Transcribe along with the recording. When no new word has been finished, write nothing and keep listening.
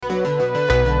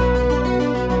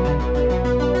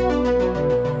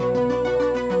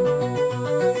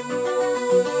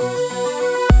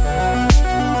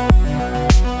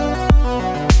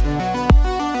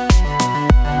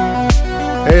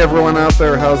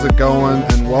there? How's it going?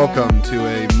 And welcome to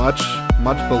a much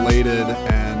belated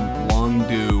and long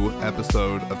due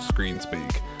episode of Screen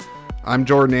Speak. I'm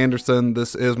Jordan Anderson.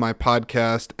 This is my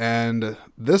podcast, and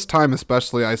this time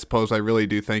especially, I suppose I really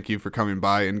do thank you for coming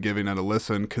by and giving it a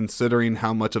listen, considering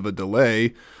how much of a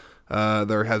delay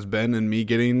there has been in me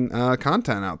getting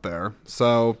content out there.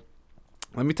 So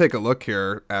let me take a look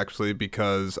here, actually,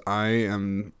 because I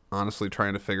am honestly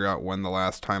trying to figure out when the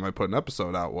last time I put an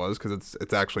episode out was, because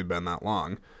it's actually been that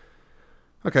long.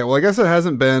 Okay, well, I guess it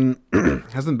hasn't been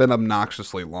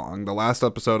obnoxiously long. The last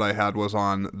episode I had was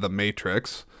on The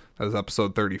Matrix. That was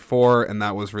episode 34, and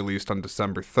that was released on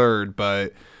December 3rd.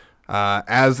 But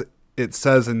as it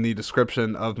says in the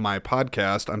description of my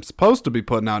podcast, I'm supposed to be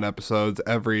putting out episodes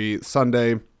every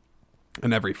Sunday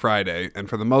and every Friday. And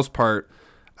for the most part,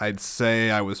 I'd say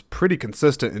I was pretty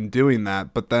consistent in doing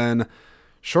that. But then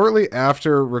shortly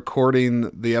after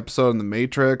recording the episode in The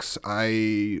Matrix,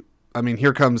 I mean,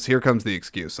 here comes the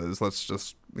excuses. Let's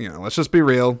just be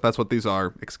real. That's what these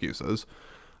are, excuses.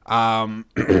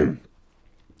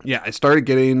 Yeah, I started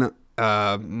getting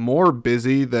more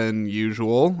busy than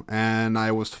usual, and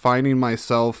I was finding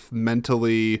myself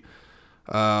mentally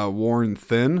worn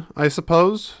thin, I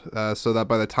suppose, so that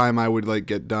by the time I would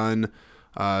get done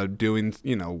doing,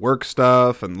 work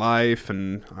stuff and life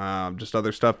and just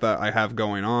other stuff that I have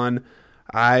going on,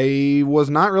 I was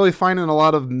not really finding a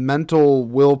lot of mental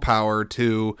willpower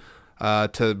to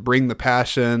bring the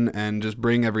passion and just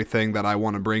bring everything that I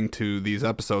want to bring to these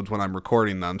episodes when I'm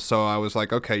recording them. So I was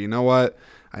like, okay, you know what?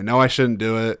 I know I shouldn't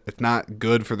do it. It's not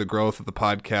good for the growth of the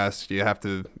podcast. You have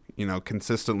to,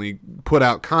 consistently put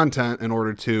out content in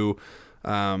order to,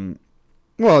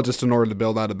 just in order to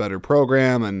build out a better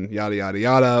program and yada, yada,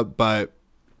 yada. But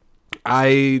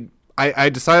I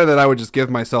decided that I would just give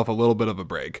myself a little bit of a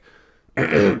break.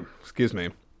 Excuse me.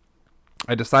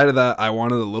 I decided that I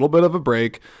wanted a little bit of a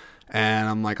break. And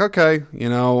I'm like, okay,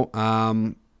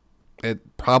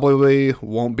 it probably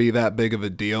won't be that big of a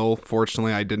deal.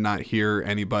 Fortunately, I did not hear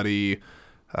anybody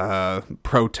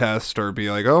protest or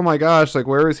be like, oh my gosh,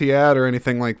 where is he at or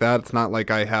anything like that. It's not like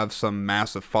I have some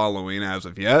massive following as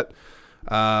of yet.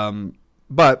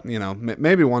 But,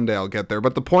 maybe one day I'll get there.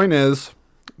 But the point is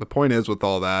with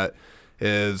all that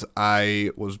is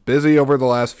I was busy over the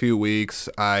last few weeks.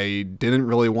 I didn't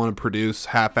really want to produce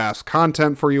half-assed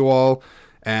content for you all.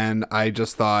 And I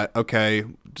just thought, okay,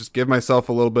 just give myself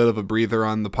a little bit of a breather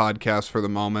on the podcast for the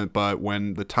moment. But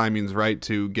when the timing's right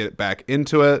to get back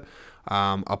into it,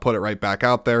 I'll put it right back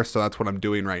out there. So that's what I'm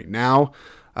doing right now.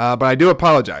 But I do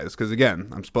apologize because, again,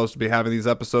 I'm supposed to be having these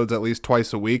episodes at least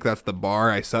twice a week. That's the bar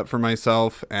I set for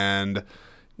myself. And,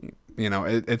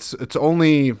 it's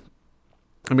only...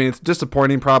 it's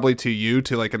disappointing probably to you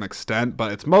to an extent,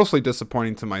 but it's mostly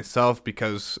disappointing to myself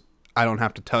because I don't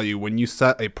have to tell you, when you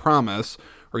set a promise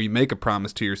or you make a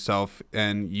promise to yourself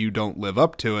and you don't live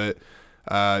up to it,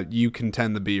 you can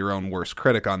tend to be your own worst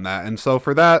critic on that. And so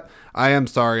for that, I am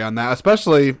sorry on that,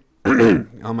 especially,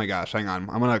 oh my gosh, hang on.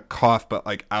 I'm going to cough, but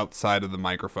outside of the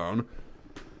microphone.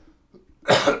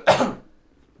 That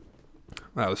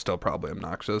was still probably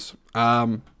obnoxious.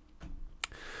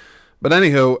 But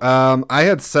anywho, I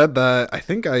had said that, I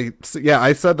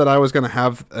said that I was going to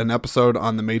have an episode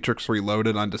on The Matrix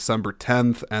Reloaded on December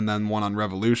 10th and then one on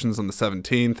Revolutions on the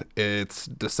 17th. It's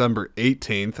December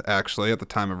 18th, actually, at the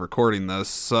time of recording this,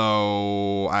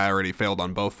 so I already failed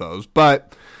on both those.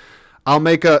 But I'll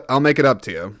make it up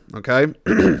to you, okay?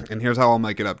 And here's how I'll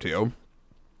make it up to you.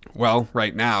 Well,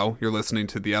 right now, you're listening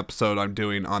to the episode I'm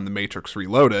doing on The Matrix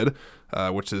Reloaded,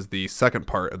 which is the second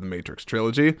part of the Matrix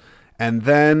trilogy. And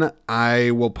then I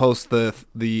will post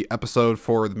the episode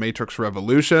for The Matrix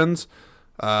Revolutions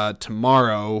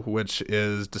tomorrow, which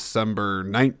is December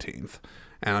 19th.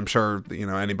 And I'm sure,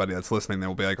 anybody that's listening, they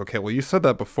will be like, okay, well, you said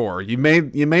that before. You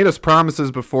made us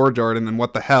promises before, Jordan, and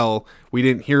what the hell? We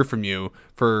didn't hear from you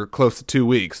for close to 2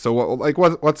 weeks. So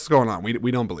what's going on?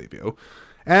 We don't believe you.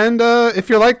 And if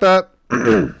you're like that,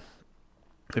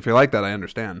 I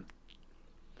understand.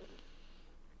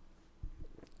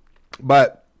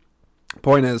 But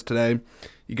point is, today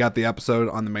you got the episode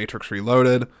on The Matrix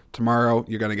Reloaded. Tomorrow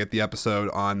you're going to get the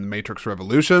episode on The Matrix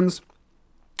Revolutions.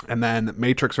 And then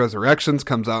Matrix Resurrections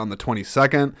comes out on the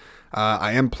 22nd.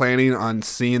 I am planning on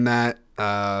seeing that.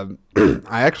 I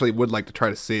actually would like to try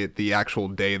to see it the actual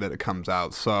day that it comes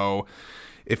out. So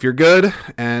if you're good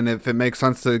and if it makes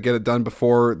sense to get it done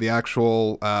before the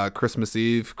actual Christmas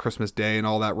Eve, Christmas Day and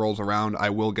all that rolls around, I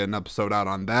will get an episode out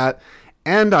on that.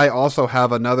 And I also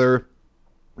have another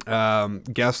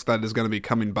guest that is going to be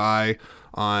coming by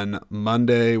on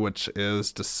Monday, which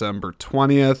is December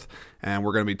 20th. And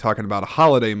we're going to be talking about a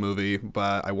holiday movie,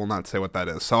 but I will not say what that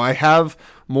is. So I have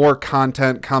more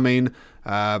content coming.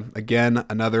 Again,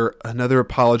 another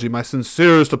apology. My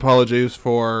sincerest apologies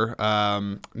for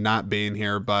not being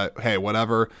here. But hey,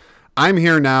 whatever. I'm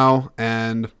here now,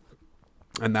 and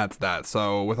that's that.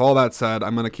 So with all that said,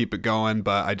 I'm going to keep it going,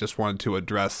 but I just wanted to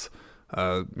address,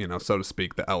 so to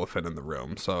speak, the elephant in the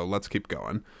room. So let's keep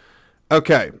going.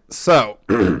 Okay, so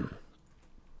I'm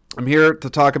here to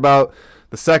talk about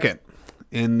the second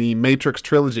in the Matrix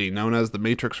trilogy, known as The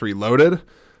Matrix Reloaded.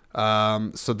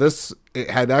 Matrix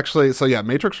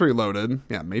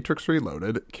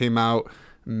Reloaded came out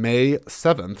May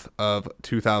 7th of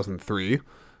 2003.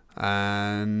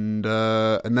 And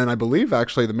then I believe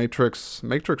actually the Matrix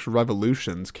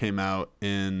Revolutions came out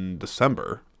in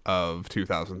December of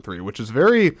 2003, which is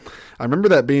I remember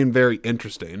that being very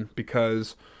interesting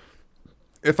because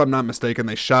if I'm not mistaken,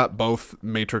 they shot both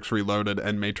Matrix Reloaded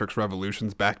and Matrix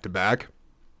Revolutions back to back.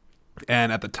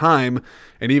 And at the time,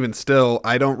 and even still,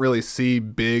 I don't really see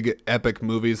big epic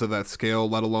movies of that scale,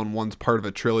 let alone one's part of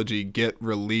a trilogy, get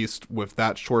released with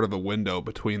that short of a window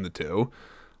between the two.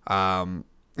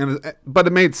 But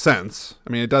it made sense.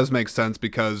 I mean, it does make sense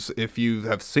because if you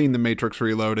have seen The Matrix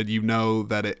Reloaded, you know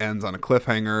that it ends on a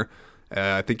cliffhanger.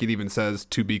 I think it even says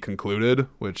to be concluded,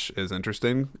 which is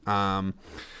interesting.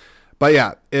 But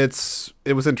yeah,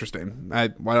 it was interesting.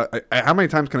 How many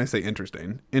times can I say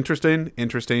interesting? Interesting.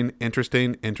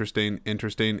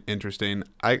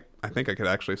 I think I could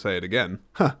actually say it again.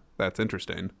 Huh, that's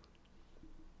interesting.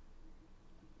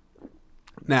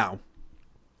 Now,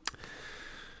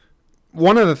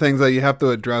 one of the things that you have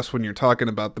to address when you're talking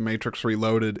about The Matrix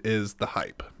Reloaded is the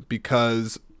hype.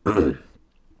 Because The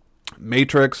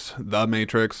Matrix,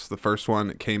 the first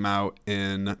one, came out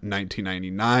in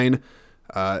 1999.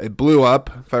 It blew up,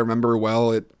 if I remember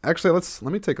well. Let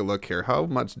me take a look here. How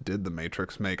much did The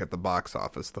Matrix make at the box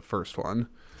office, the first one?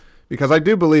 Because I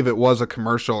do believe it was a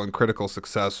commercial and critical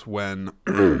success when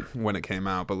it came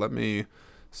out. But let me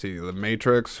see. The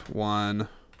Matrix 1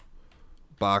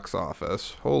 box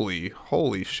office. Holy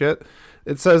shit.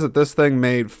 It says that this thing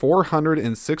made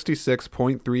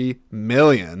 $466.3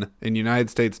 million in United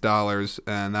States dollars,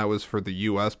 and that was for the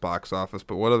US box office.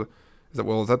 But is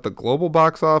that the global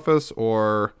box office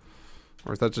or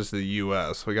is that just the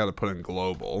US? We got to put in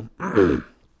global. Okay,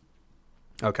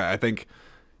 I think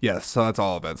yes, so that's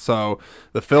all of it. So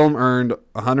the film earned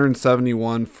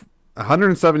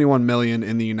 171 million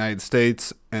in the United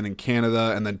States and in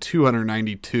Canada, and then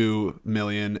 292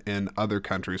 million in other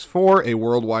countries, for a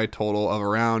worldwide total of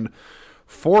around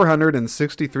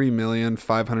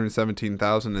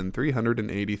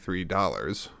 463,517,383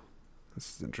 dollars.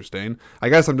 This is interesting. I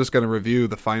guess I'm just going to review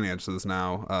the finances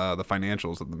now, the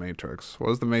financials of The Matrix. What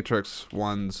was The Matrix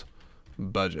 1's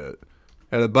budget?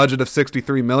 It had a budget of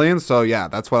 63 million, so yeah,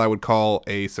 that's what I would call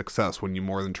a success when you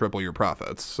more than triple your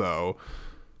profits. So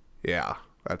yeah,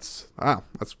 that's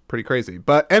pretty crazy.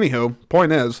 But anywho,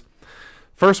 point is,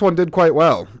 first one did quite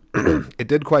well. It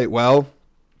did quite well.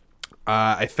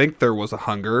 I think there was a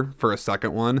hunger for a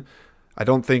second one. I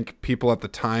don't think people at the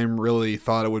time really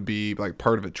thought it would be like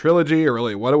part of a trilogy or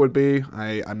really what it would be.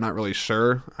 I'm not really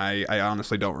sure. I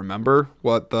honestly don't remember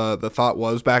what the thought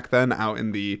was back then out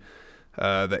in the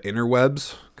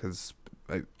interwebs, because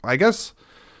I guess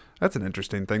that's an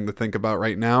interesting thing to think about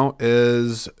right now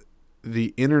is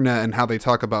the internet and how they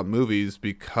talk about movies,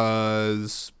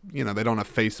 because they don't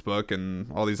have Facebook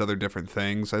and all these other different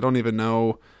things. I don't even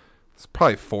know. It's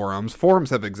probably forums. Forums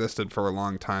have existed for a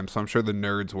long time, so I'm sure the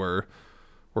nerds were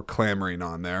clamoring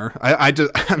on there. I'm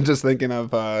just thinking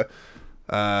of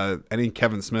any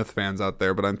Kevin Smith fans out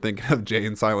there, but I'm thinking of Jay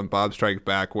and Silent Bob Strike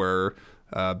Back, where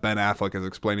Ben Affleck is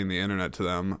explaining the internet to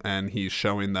them, and he's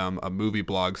showing them a movie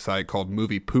blog site called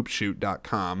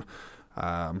moviepoopshoot.com.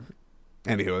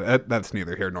 Anywho, that's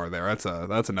neither here nor there.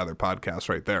 That's another podcast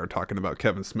right there, talking about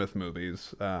Kevin Smith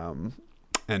movies and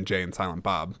Jay and Silent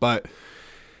Bob. But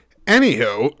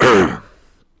anywho,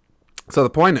 so the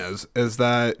point is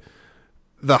that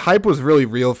the hype was really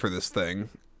real for this thing.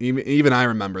 Even I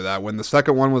remember that when the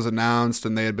second one was announced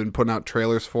and they had been putting out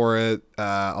trailers for it,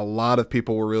 a lot of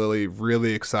people were really,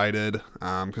 really excited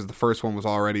because the first one was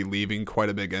already leaving quite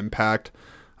a big impact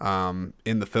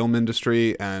in the film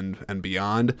industry and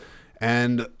beyond.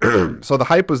 And so the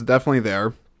hype was definitely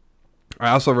there. I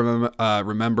also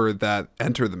remember that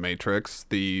Enter the Matrix,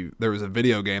 there was a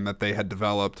video game that they had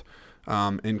developed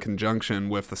in conjunction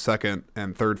with the second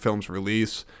and third film's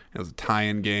release. It was a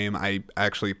tie-in game. I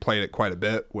actually played it quite a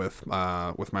bit with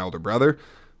my older brother.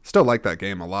 Still like that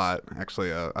game a lot, actually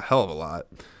a hell of a lot.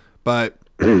 But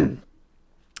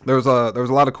there was a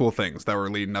lot of cool things that were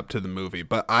leading up to the movie,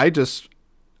 but I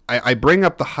bring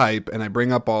up the hype and I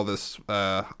bring up all this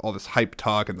hype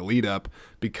talk and the lead up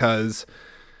because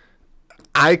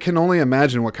I can only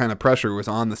imagine what kind of pressure was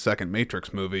on the second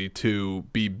Matrix movie to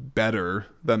be better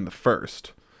than the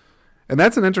first. And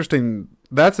that's an interesting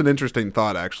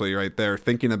thought actually right there,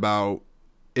 thinking about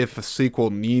if a sequel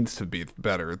needs to be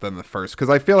better than the first, because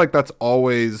I feel like that's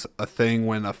always a thing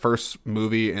when a first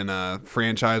movie in a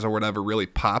franchise or whatever really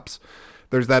pops.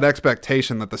 There's that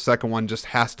expectation that the second one just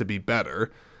has to be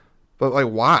better. But like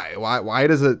why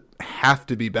does it have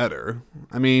to be better?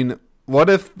 I mean, what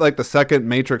if like the second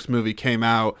Matrix movie came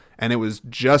out and it was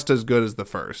just as good as the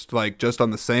first, like just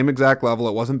on the same exact level?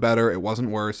 It wasn't better, it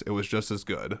wasn't worse, it was just as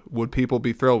good. Would people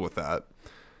be thrilled with that?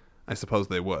 I suppose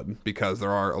they would, because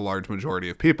there are a large majority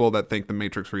of people that think The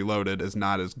Matrix Reloaded is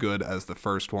not as good as the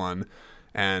first one.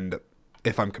 And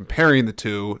if I'm comparing the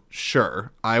two,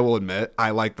 sure, I will admit I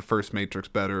like the first Matrix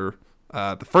better.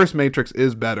 The first Matrix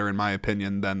is better, in my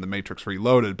opinion, than The Matrix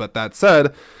Reloaded. But that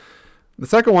said, the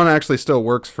second one actually still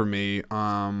works for me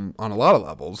on a lot of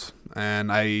levels.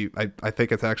 And I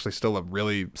think it's actually still a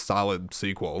really solid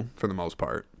sequel for the most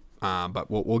part.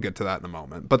 But we'll get to that in a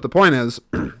moment. But the point is...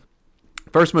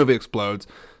 First movie explodes.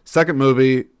 Second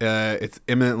movie, it's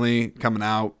imminently coming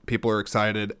out. People are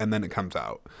excited, and then it comes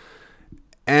out.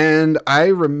 And I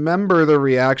remember the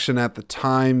reaction at the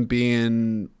time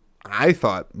being, I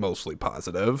thought, mostly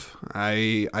positive.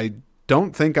 I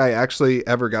don't think I actually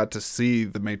ever got to see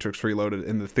The Matrix Reloaded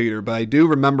in the theater, but I do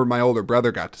remember my older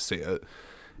brother got to see it.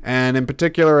 And in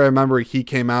particular, I remember he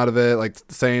came out of it like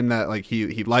saying that like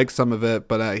he liked some of it,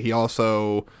 but he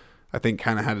also... I think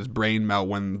kind of had his brain melt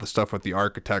when the stuff with the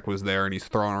architect was there and he's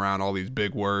throwing around all these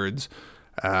big words.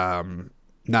 Not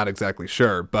exactly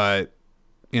sure, but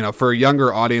you know, for a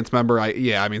younger audience member,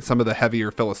 I mean, some of the heavier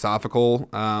philosophical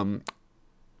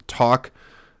talk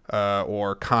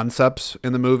or concepts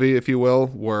in the movie, if you will,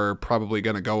 were probably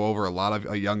going to go over a lot of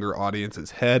a younger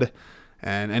audience's head.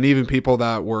 And even people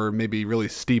that were maybe really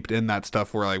steeped in that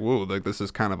stuff were like, whoa, like this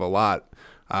is kind of a lot.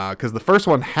 Because the first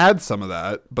one had some of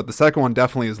that, but the second one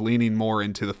definitely is leaning more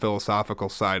into the philosophical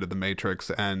side of the Matrix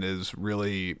and is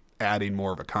really adding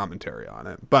more of a commentary on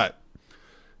it. But,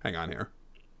 hang on here.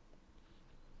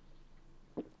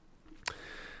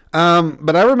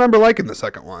 But I remember liking the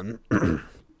second one.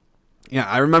 Yeah,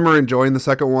 I remember enjoying the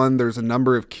second one. There's a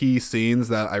number of key scenes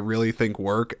that I really think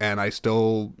work, and I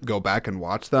still go back and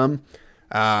watch them.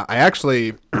 I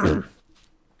actually...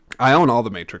 I own all the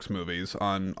Matrix movies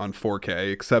on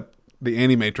 4K, except the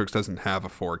Animatrix doesn't have a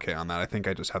 4K on that. I think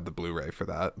I just have the Blu-ray for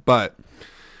that. But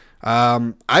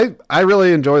I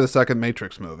really enjoy the second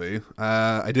Matrix movie.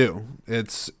 I do.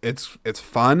 It's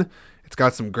fun. It's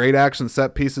got some great action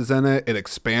set pieces in it. It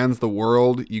expands the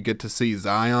world. You get to see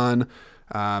Zion.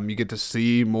 You get to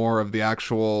see more of the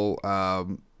actual...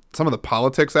 some of the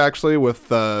politics actually with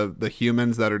the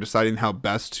humans that are deciding how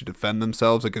best to defend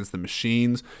themselves against the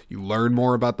machines. You learn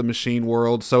more about the machine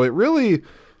world. So it really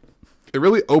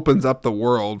opens up the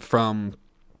world from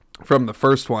the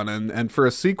first one. And for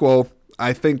a sequel,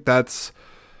 I think that's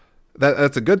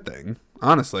a good thing,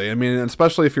 honestly. I mean,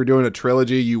 especially if you're doing a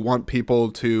trilogy, you want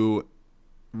people to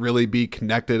really be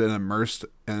connected and immersed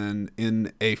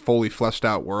in a fully fleshed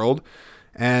out world.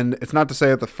 And it's not to say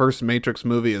that the first Matrix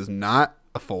movie is not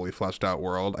a fully fleshed out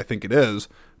world. I think it is,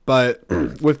 but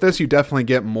with this you definitely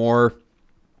get more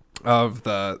of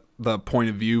the point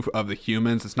of view of the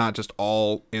humans. It's not just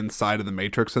all inside of the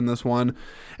Matrix in this one,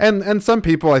 and some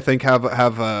people I think have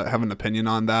an opinion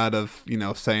on that, of, you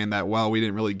know, saying that, well, we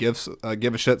didn't really give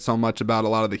a shit so much about a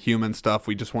lot of the human stuff.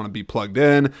 We just want to be plugged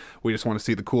in. We just want to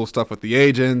see the cool stuff with the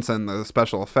agents and the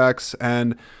special effects.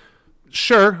 And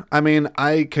sure, I mean,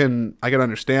 I can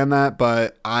understand that,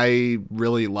 but I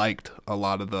really liked a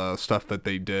lot of the stuff that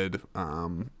they did,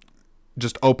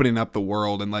 just opening up the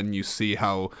world and letting you see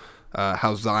how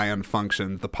Zion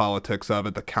functions, the politics of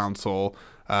it, the council.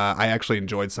 I actually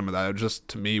enjoyed some of that. It just,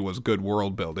 to me, was good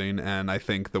world building, and I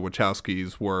think the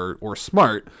Wachowskis were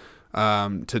smart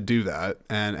to do that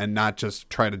and not just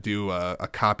try to do a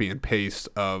copy and paste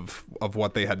of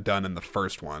what they had done in the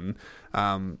first one.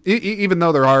 Even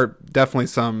though there are definitely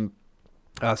some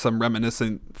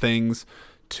reminiscent things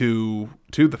to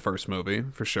the first movie,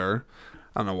 for sure.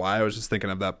 I don't know why. I was just thinking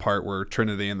of that part where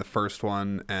Trinity in the first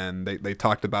one, and they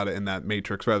talked about it in that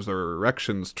Matrix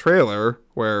Resurrections trailer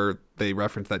where they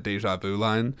referenced that deja vu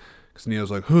line. Because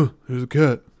Neo's like, there's a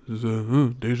cat. There's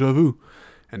a deja vu.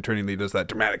 And Trinity does that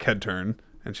dramatic head turn,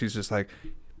 and she's just like,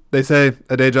 they say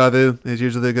a deja vu is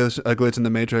usually a glitch in the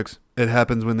Matrix. It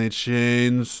happens when they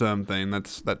change something.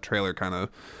 That trailer kind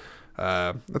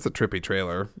of, that's a trippy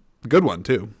trailer. Good one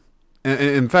too.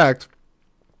 In fact,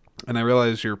 and I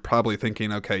realize you're probably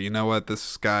thinking, okay, you know what,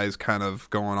 this guy's kind of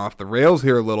going off the rails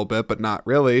here a little bit, but not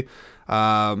really.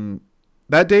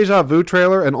 That Deja Vu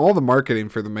trailer and all the marketing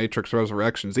for The Matrix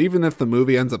Resurrections, even if the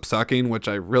movie ends up sucking, which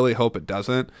I really hope it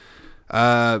doesn't,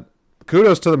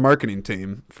 kudos to the marketing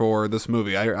team for this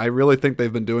movie. I really think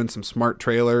they've been doing some smart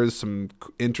trailers, some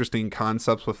interesting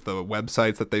concepts with the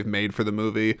websites that they've made for the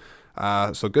movie.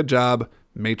 So good job,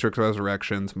 Matrix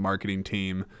Resurrections marketing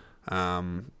team.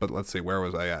 But let's see, where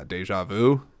was I at? Deja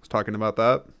Vu? I was talking about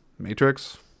that.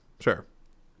 Matrix? Sure.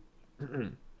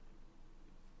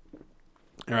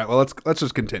 All right, well, let's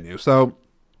just continue. So,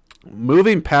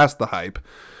 moving past the hype,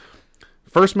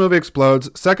 first movie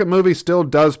explodes. Second movie still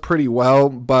does pretty well,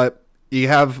 but you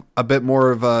have a bit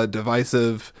more of a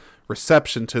divisive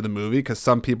reception to the movie because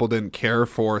some people didn't care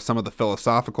for some of the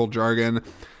philosophical jargon.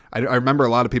 I remember a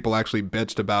lot of people actually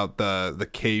bitched about the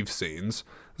cave scenes.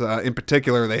 In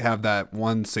particular, they have that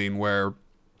one scene where,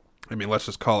 I mean, let's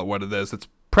just call it what it is. It's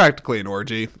practically an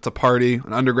orgy. It's a party,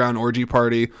 an underground orgy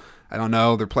party. I don't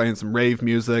know. They're playing some rave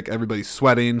music. Everybody's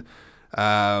sweating.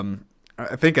 I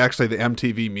think actually the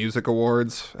MTV Music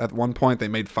Awards, at one point, they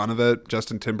made fun of it.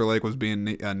 Justin Timberlake was being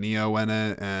Neo in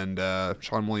it, and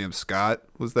Sean William Scott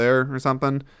was there or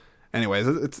something. Anyways,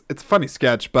 it's a funny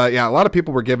sketch, but yeah, a lot of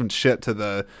people were giving shit to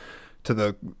the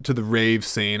rave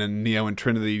scene and Neo and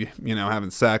Trinity,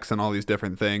 having sex and all these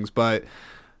different things. But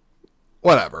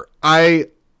whatever. I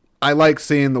like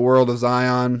seeing the world of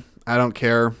Zion. I don't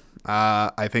care.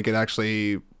 I think it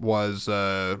actually was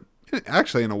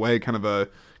actually in a way kind of a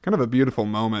beautiful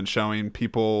moment, showing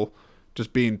people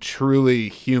just being truly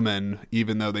human,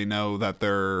 even though they know that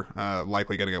they're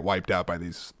likely going to get wiped out by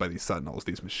these sentinels,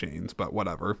 these machines. But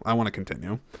whatever. I want to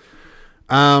continue.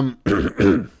 So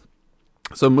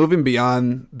moving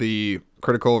beyond the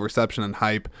critical reception and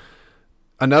hype,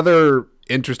 another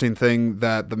interesting thing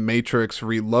that The Matrix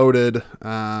Reloaded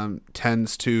I'm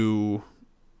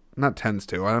not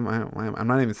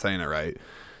even saying it right.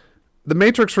 The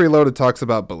Matrix Reloaded talks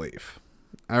about belief.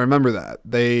 I remember that.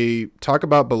 They talk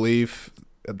about belief,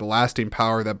 the lasting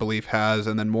power that belief has,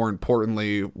 and then more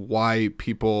importantly, why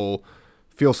people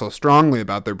feel so strongly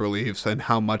about their beliefs and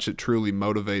how much it truly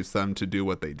motivates them to do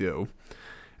what they do.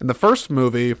 And the first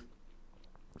movie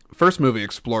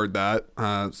explored that,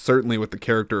 certainly with the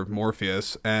character of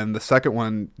Morpheus, and the second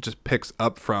one just picks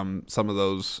up from some of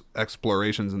those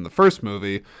explorations in the first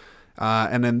movie.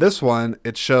 And in this one,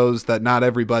 it shows that not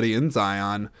everybody in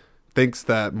Zion thinks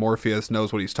that Morpheus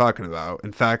knows what he's talking about.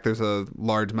 In fact, there's a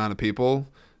large amount of people,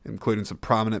 including some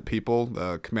prominent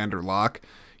people, Commander Locke.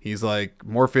 He's like,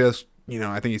 Morpheus,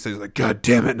 I think he says, like, God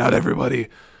damn it, not everybody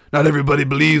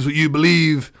believes what you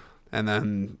believe. And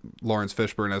then Laurence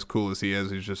Fishburne, as cool as he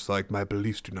is, he's just like, my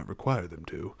beliefs do not require them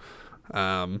to.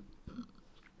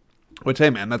 Which,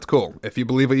 hey man, that's cool. If you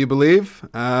believe what you believe,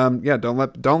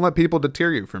 don't let people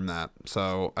deter you from that.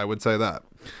 So I would say that.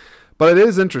 But it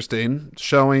is interesting,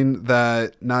 showing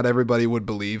that not everybody would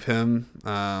believe him,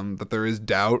 that there is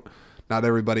doubt. Not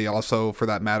everybody also, for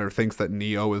that matter, thinks that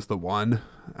Neo is the one.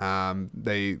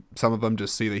 Some of them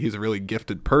just see that he's a really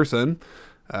gifted person.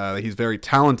 He's very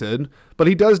talented, but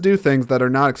he does do things that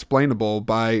are not explainable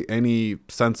by any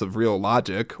sense of real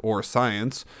logic or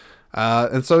science.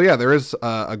 And so, yeah, there is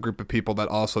a group of people that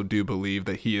also do believe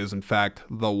that he is, in fact,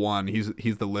 the one.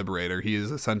 He's the liberator. He is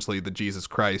essentially the Jesus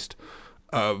Christ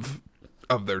of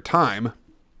their time,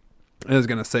 and is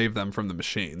going to save them from the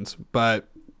machines. But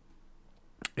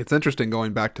it's interesting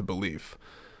going back to belief.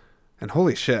 And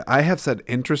holy shit, I have said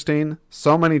interesting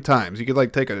so many times. You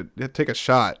could take a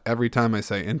shot every time I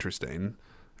say interesting.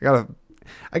 I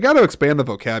gotta expand the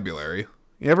vocabulary.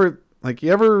 You ever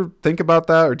think about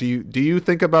that, or do you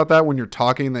think about that when you're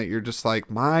talking, that you're just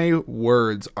like, my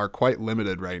words are quite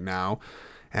limited right now,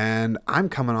 and I'm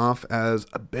coming off as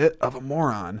a bit of a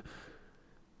moron.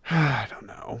 I don't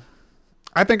know.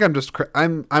 I think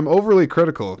I'm overly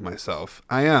critical of myself.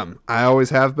 I am. I always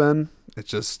have been.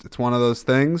 It's one of those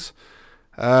things.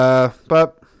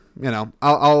 But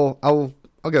I'll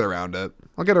get around it.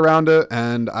 I'll get around it,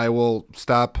 and I will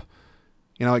stop.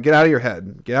 Get out of your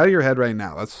head. Get out of your head right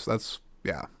now.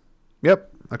 Yeah.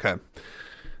 Yep. Okay.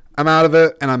 I'm out of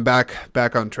it, and I'm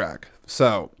back on track.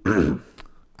 So,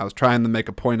 I was trying to make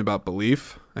a point about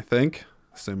belief, I think,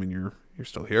 assuming you're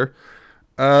still here.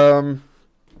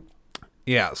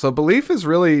 Yeah, so belief is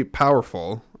really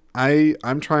powerful.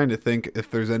 I'm trying to think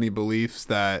if there's any beliefs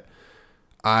that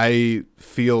I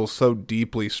feel so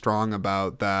deeply strong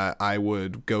about that I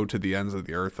would go to the ends of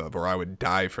the earth of, or I would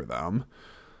die for them.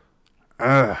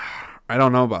 I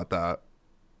don't know about that.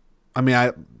 I mean,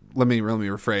 let me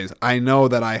rephrase. I know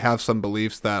that I have some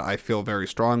beliefs that I feel very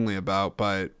strongly about,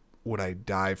 but would I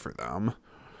die for them?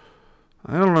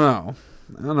 I don't know.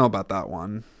 I don't know about that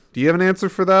one. Do you have an answer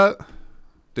for that?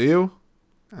 Do you?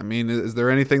 I mean, is there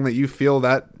anything that you feel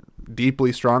that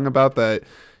deeply strong about that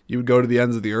you would go to the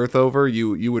ends of the earth over?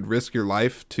 You would risk your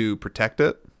life to protect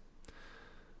it?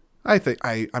 I think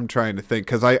I'm trying to think,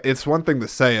 because it's one thing to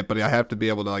say it, but I have to be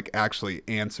able to like actually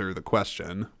answer the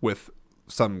question with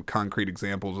some concrete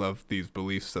examples of these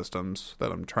belief systems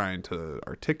that I'm trying to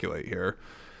articulate here.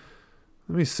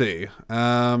 Let me see.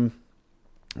 Well,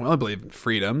 I believe in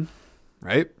freedom,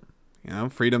 right?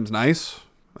 Freedom's nice.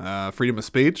 Freedom of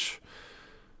speech.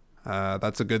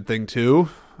 That's a good thing too.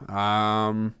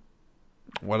 What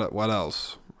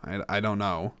else? I don't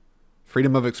know.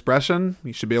 Freedom of expression.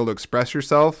 You should be able to express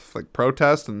yourself, like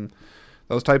protest and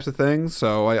those types of things.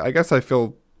 So I guess I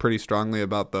feel pretty strongly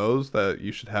about those, that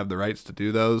you should have the rights to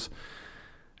do those.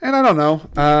 And I don't know.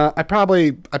 I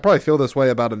probably feel this way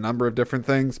about a number of different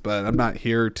things, but I'm not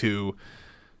here to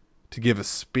give a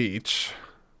speech.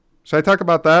 Should I talk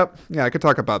about that? Yeah, I could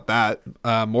talk about that.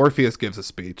 Morpheus gives a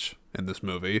speech in this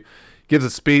movie. Gives a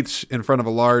speech in front of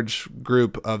a large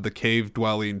group of the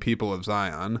cave-dwelling people of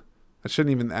Zion. I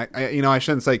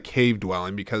shouldn't say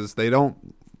cave-dwelling, because they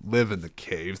don't live in the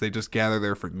caves. They just gather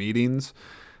there for meetings,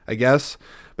 I guess.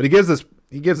 But he gives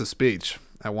a speech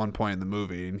at one point in the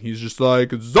movie, and he's just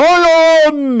like,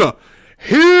 Zion,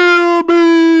 hear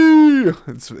me!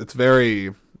 It's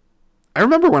very... I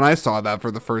remember when I saw that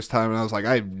for the first time, and I was like,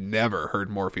 I've never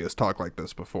heard Morpheus talk like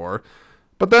this before.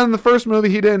 But then in the first movie,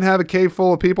 he didn't have a cave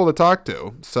full of people to talk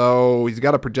to, so he's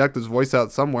got to project his voice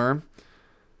out somewhere.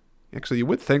 Actually, you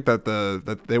would think that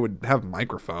that they would have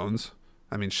microphones.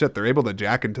 I mean, shit, they're able to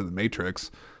jack into the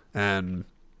Matrix, and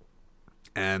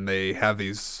they have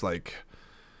these, like,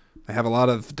 they have a lot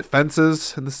of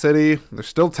defenses in the city. There's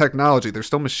still technology. There's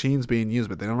still machines being used,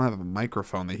 but they don't have a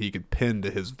microphone that he could pin to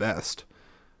his vest.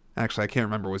 Actually, I can't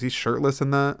remember. Was he shirtless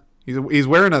in that? He's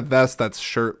wearing a vest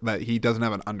that he doesn't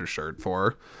have an undershirt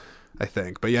for, I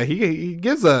think. But yeah, he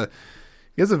gives a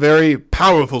very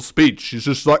powerful speech. He's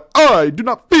just like, I do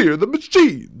not fear the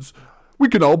machines. We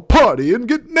can all party and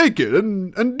get naked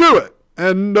and do it.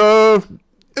 And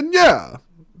yeah,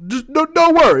 just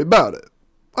don't worry about it.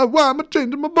 Why am I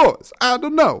changing my voice? I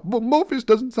don't know. Well, Morpheus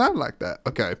doesn't sound like that.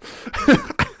 Okay.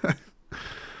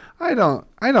 I don't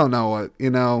know what,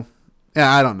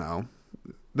 Yeah, I don't know.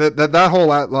 That whole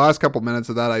last couple minutes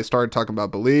of that, I started talking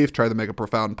about belief, tried to make a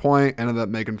profound point, ended up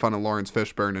making fun of Laurence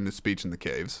Fishburne in his speech in the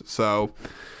caves. So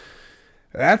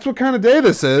that's what kind of day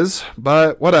this is,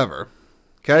 but whatever.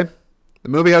 Okay? The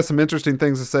movie has some interesting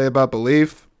things to say about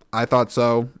belief. I thought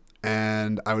so,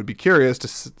 and I would be curious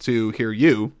to hear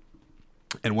you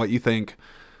and what you think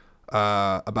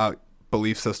about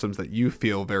belief systems that you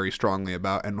feel very strongly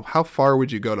about, and how far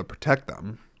would you go to protect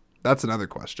them? That's another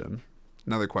question.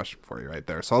 Another question for you right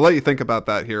there. So I'll let you think about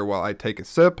that here while I take a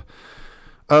sip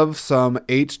of some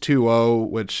H2O,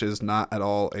 which is not at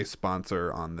all a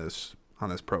sponsor on this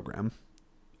program.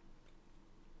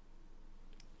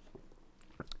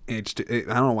 I don't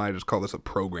know why I just call this a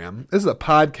program. This is a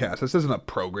podcast. This isn't a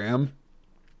program.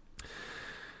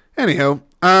 Anyhow,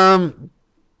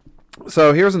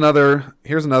 so here's another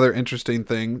interesting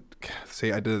thing.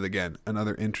 See, I did it again.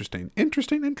 Another interesting.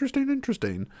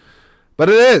 But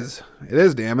it is,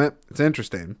 damn it. It's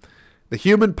interesting. The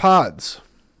human pods.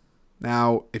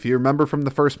 Now, if you remember from the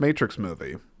first Matrix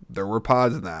movie, there were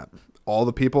pods in that. All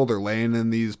the people, they're laying in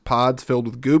these pods filled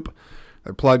with goop.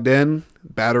 They're plugged in.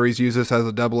 Batteries use this as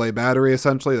a AA battery,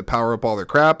 essentially, to power up all their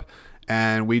crap.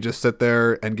 And we just sit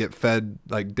there and get fed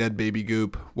like dead baby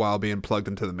goop while being plugged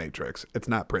into the Matrix. It's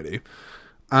not pretty.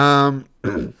 But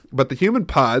the human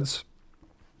pods...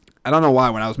 I don't know why,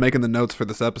 when I was making the notes for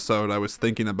this episode, I was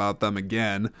thinking about them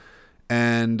again,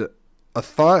 and a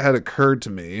thought had occurred to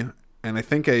me, and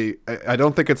I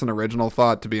don't think it's an original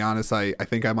thought, to be honest. I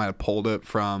think I might have pulled it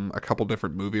from a couple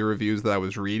different movie reviews that I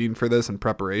was reading for this in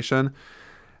preparation,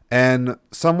 and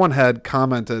someone had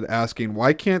commented asking,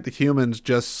 why can't the humans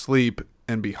just sleep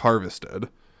and be harvested?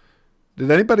 Did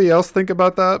anybody else think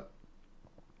about that?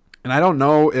 And I don't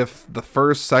know if the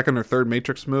first, second, or third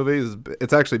Matrix movies,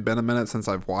 it's actually been a minute since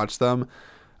I've watched them,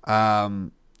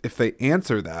 if they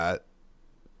answer that.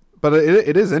 But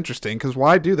it is interesting, because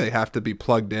why do they have to be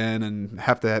plugged in and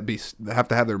have to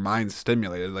have their minds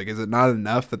stimulated? Like, is it not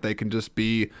enough that they can just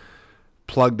be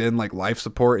plugged in like life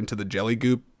support into the jelly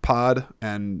goop pod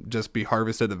and just be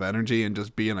harvested of energy and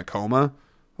just be in a coma?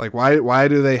 Like, why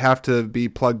do they have to be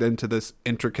plugged into this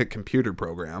intricate computer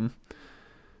program?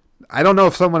 I don't know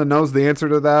if someone knows the answer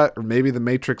to that, or maybe the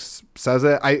Matrix says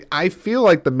it. I feel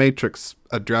like the Matrix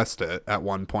addressed it at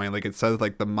one point. Like it says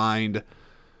like the mind.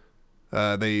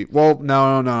 No.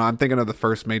 I'm thinking of the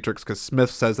first Matrix because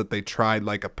Smith says that they tried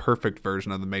like a perfect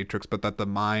version of the Matrix, but that the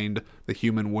mind, the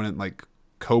human, wouldn't like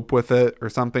cope with it or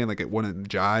something. Like it wouldn't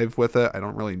jive with it. I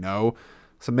don't really know.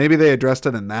 So maybe they addressed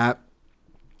it in that.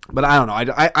 But I don't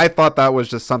know. I thought that was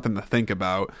just something to think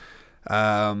about.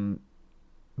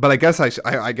 But I guess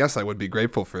I guess I would be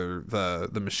grateful for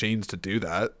the machines to do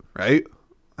that, right?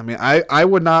 I mean, I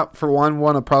would not, for one,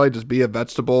 want to probably just be a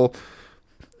vegetable,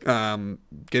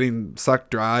 getting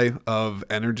sucked dry of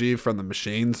energy from the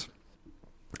machines.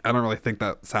 I don't really think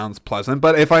that sounds pleasant.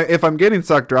 But if I'm getting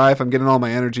sucked dry, if I'm getting all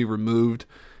my energy removed,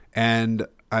 and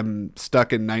I'm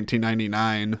stuck in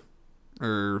 1999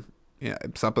 or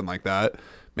something like that,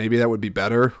 maybe that would be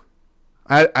better.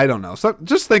 I don't know. So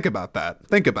just think about that.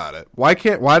 Think about it. Why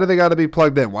do they got to be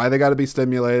plugged in? Why they got to be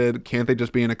stimulated? Can't they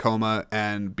just be in a coma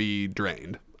and be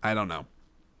drained? I don't know.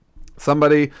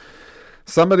 Somebody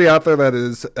out there that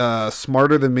is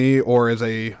smarter than me or is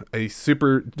a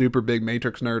super duper big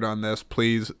Matrix nerd on this,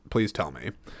 please tell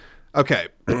me. Okay,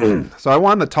 so I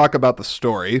wanted to talk about the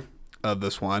story of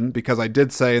this one because I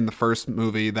did say in the first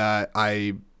movie that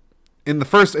in the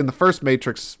first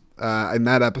Matrix, in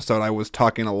that episode, I was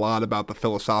talking a lot about the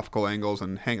philosophical angles.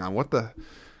 And hang on,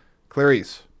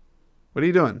 Clarice, what are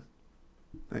you doing?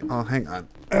 Oh, hang on.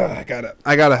 I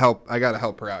gotta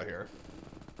help her out here.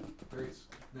 Clarice,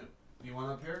 no, you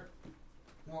want up here?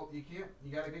 Well, you can't.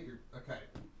 You gotta get your. Okay,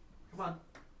 come on,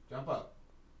 jump up.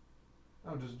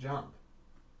 No, just jump.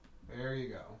 There you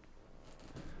go.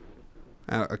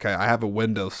 Okay, I have a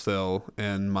windowsill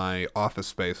in my office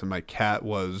space, and my cat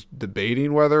was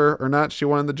debating whether or not she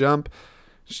wanted to jump.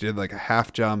 She did like a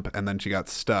half jump, and then she got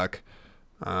stuck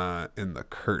in the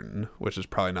curtain, which is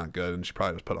probably not good, and she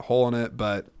probably just put a hole in it.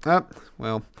 But,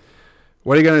 well,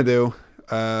 what are you going to do?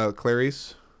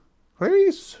 Clarice?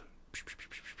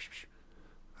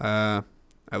 I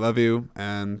love you,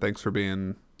 and thanks for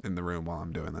being in the room while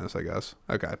I'm doing this, I guess.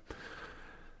 Okay.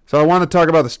 So I want to talk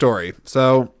about the story.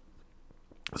 So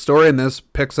the story in this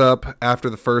picks up after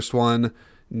the first one.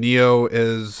 Neo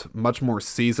is much more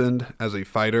seasoned as a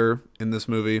fighter in this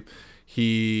movie.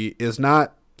 He is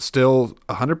not still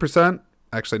 100%,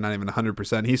 actually not even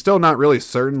 100%. He's still not really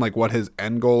certain like what his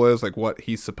end goal is, like what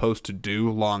he's supposed to do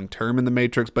long term in the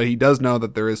Matrix, but he does know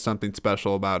that there is something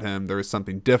special about him. There is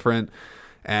something different,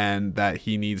 and that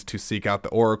he needs to seek out the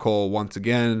Oracle once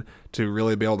again to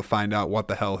really be able to find out what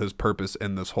the hell his purpose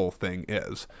in this whole thing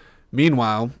is.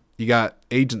 Meanwhile, you got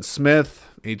Agent Smith.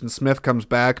 Agent Smith comes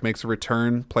back, makes a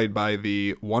return, played by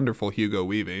the wonderful Hugo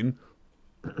Weaving.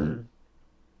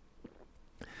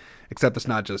 Except it's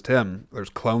not just him. There's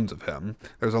clones of him.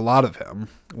 There's a lot of him,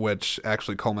 which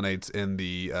actually culminates in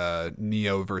the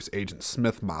Neo versus Agent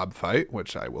Smith mob fight,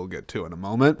 which I will get to in a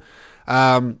moment.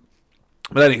 But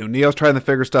anywho, Neo's trying to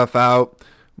figure stuff out.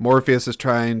 Morpheus is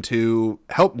trying to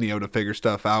help Neo to figure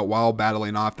stuff out while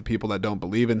battling off the people that don't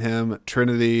believe in him.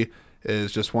 Trinity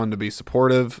is just one to be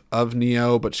supportive of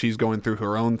Neo, but she's going through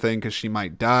her own thing because she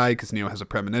might die because Neo has a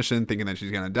premonition thinking that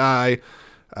she's going to die.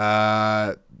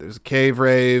 There's a cave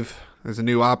rave. There's a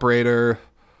new operator.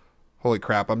 Holy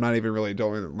crap, I'm not even really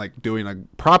doing a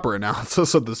proper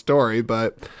analysis of the story,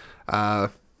 but I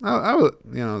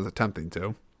was attempting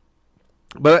to.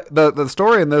 But the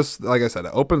story in this, like I said,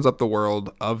 it opens up the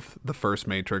world of the first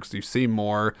Matrix. You see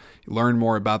more, you learn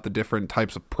more about the different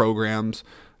types of programs.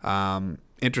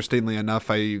 Interestingly enough,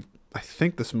 I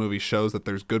think this movie shows that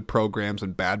there's good programs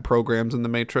and bad programs in the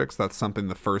Matrix. That's something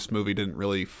the first movie didn't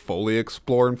really fully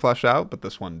explore and flesh out, but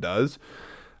this one does.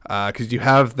 Because you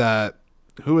have that,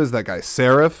 who is that guy?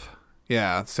 Seraph?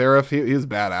 Yeah, Seraph, he's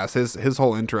badass. His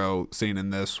whole intro scene in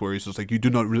this, where he's just like, you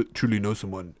do not truly know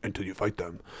someone until you fight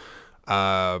them.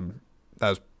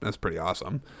 That's pretty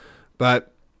awesome.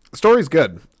 But the story's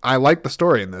good. I like the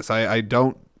story in this. I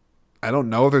don't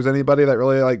know if there's anybody that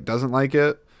really doesn't like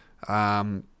it.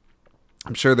 I'm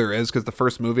sure there is, because the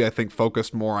first movie I think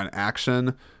focused more on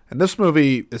action, and this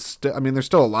movie is there's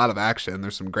still a lot of action.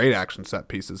 There's some great action set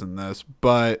pieces in this,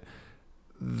 but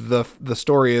the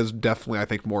story is definitely, I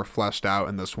think, more fleshed out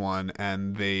in this one,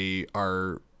 and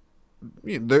they're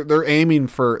aiming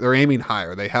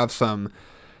higher. They have some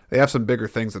bigger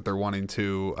things that they're wanting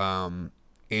to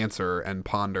answer and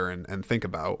ponder and think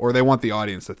about, or they want the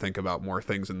audience to think about more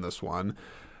things in this one.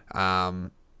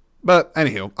 But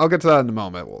anywho, I'll get to that in a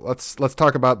moment. Well, let's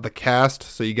talk about the cast.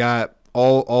 So you got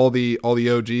all the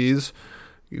OGs.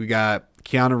 You got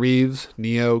Keanu Reeves,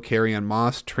 Neo, Carrie-Anne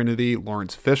Moss, Trinity,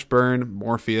 Laurence Fishburne,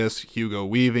 Morpheus, Hugo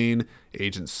Weaving,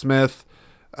 Agent Smith,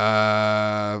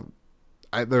 There's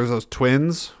those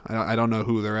twins. I don't know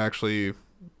who they're actually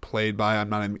played by. I'm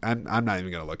not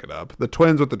even gonna look it up. The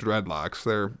twins with the dreadlocks.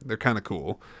 They're kind of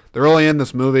cool. They're only in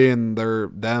this movie, and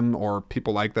them or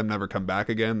people like them never come back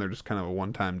again. They're just kind of a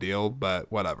one-time deal,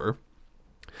 but whatever.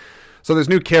 So there's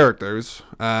new characters.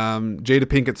 Jada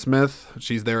Pinkett Smith,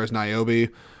 she's there as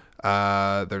Niobe.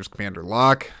 There's Commander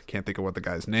Locke. Can't think of what the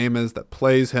guy's name is that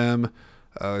plays him.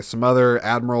 Some other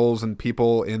admirals and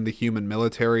people in the human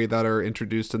military that are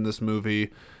introduced in this movie.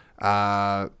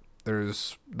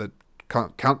 There's the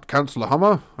Councilor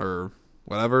Hummer, or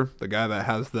whatever, the guy that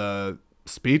has the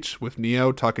speech with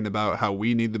Neo talking about how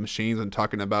we need the machines and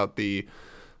talking about the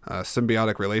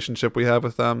symbiotic relationship we have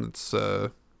with them. It's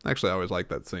actually, I always like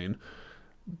that scene.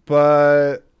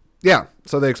 But yeah,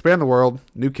 so they expand the world,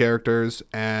 new characters,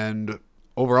 and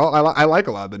overall, I like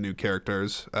a lot of the new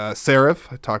characters.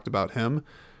 Seraph, I talked about him.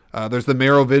 There's the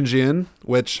Merovingian,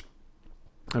 which,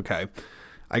 okay,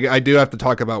 I do have to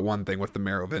talk about one thing with the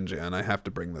Merovingian. I have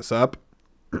to bring this up.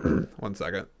 1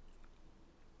 second.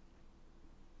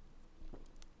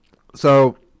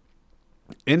 So,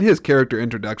 in his character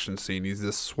introduction scene, he's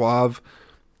this suave,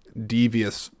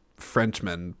 devious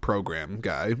Frenchman program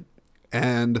guy,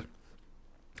 and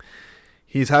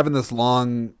he's having this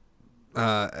long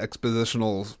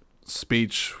expositional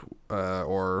speech,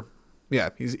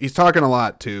 he's talking a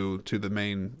lot to the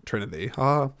main Trinity,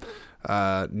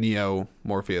 Neo,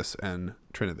 Morpheus, and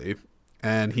Trinity,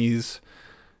 and he's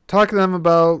talking to them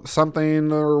about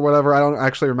something or whatever. I don't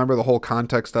actually remember the whole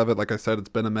context of it. Like I said, it's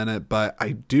been a minute, but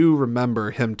I do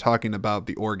remember him talking about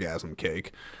the orgasm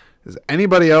cake. Does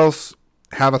anybody else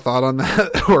have a thought on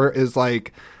that? Or is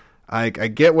like, I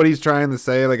get what he's trying to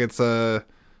say. Like, it's I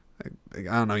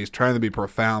don't know, he's trying to be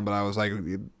profound, but I was like,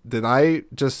 did I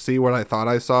just see what I thought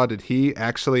I saw? Did he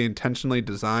actually intentionally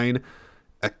design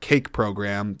a cake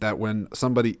program that when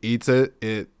somebody eats it,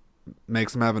 it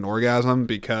makes them have an orgasm?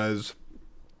 Because,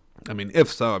 I mean,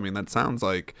 if so, I mean, that sounds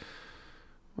like,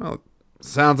 well,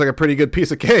 sounds like a pretty good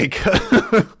piece of cake.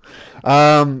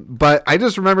 But I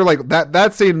just remember, like,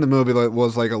 that scene in the movie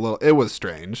was like it was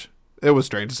strange. It was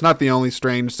strange. It's not the only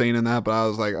strange scene in that, but I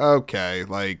was like, okay,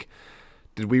 like,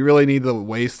 did we really need to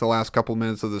waste the last couple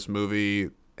minutes of this movie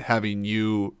having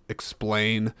you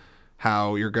explain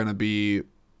how you're going to be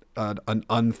an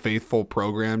unfaithful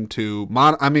program to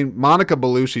Monica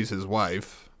Bellusci's his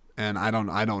wife, and I don't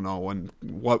know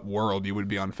what world you would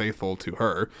be unfaithful to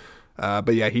her.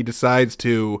 But yeah, he decides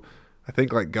to, I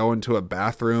think, like, go into a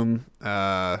bathroom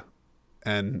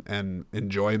and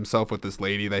enjoy himself with this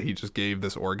lady that he just gave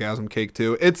this orgasm cake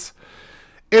to. It's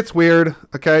weird,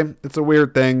 okay? It's a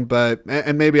weird thing, but,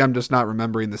 and maybe I'm just not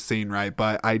remembering the scene right,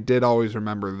 but I did always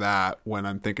remember that when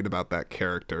I'm thinking about that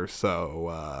character,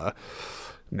 so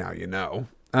now you know.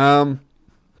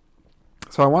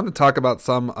 So I want to talk about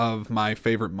some of my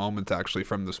favorite moments, actually,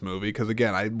 from this movie, because,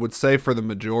 again, I would say for the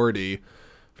majority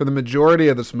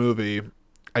of this movie,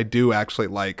 I do actually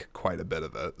like quite a bit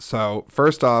of it. So,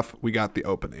 first off, we got the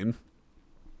opening.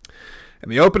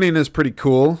 And the opening is pretty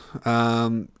cool.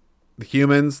 The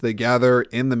humans, they gather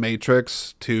in the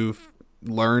Matrix to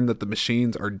learn that the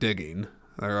machines are digging.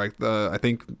 They're like, I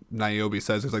think Niobe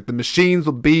says, it's like, the machines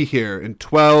will be here in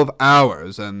 12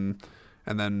 hours. And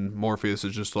then Morpheus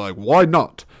is just like, why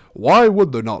not? Why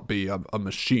would there not be a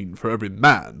machine for every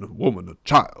man, woman, and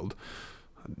child?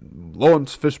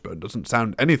 Laurence Fishburne doesn't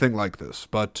sound anything like this,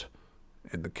 but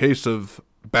in the case of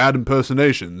bad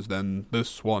impersonations, then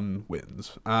this one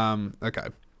wins. Okay.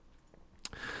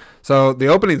 So the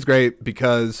opening's great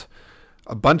because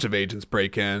a bunch of agents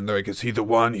break in. They're like, is he the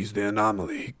one? He's the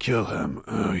anomaly. Kill him.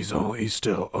 Oh, he's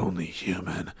still only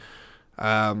human.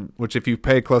 Which, if you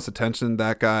pay close attention,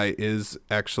 that guy is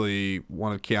actually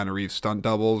one of Keanu Reeves' stunt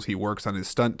doubles. He works on his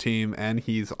stunt team, and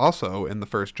he's also in the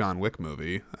first John Wick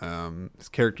movie. His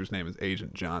character's name is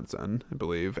Agent Johnson, I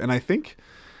believe. And I think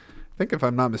if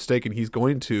I'm not mistaken, he's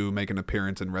going to make an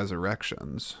appearance in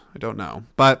Resurrections. I don't know.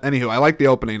 But anywho, I like the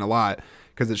opening a lot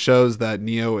because it shows that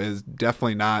Neo is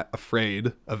definitely not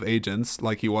afraid of agents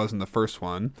like he was in the first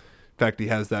one. In fact, he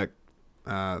has that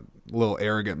little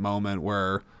arrogant moment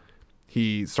where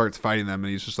he starts fighting them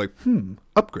and he's just like,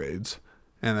 upgrades.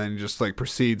 And then he just like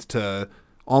proceeds to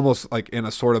almost like in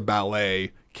a sort of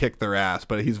ballet kick their ass.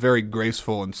 But he's very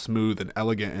graceful and smooth and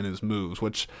elegant in his moves,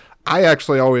 which I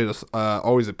actually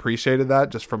always appreciated that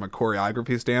just from a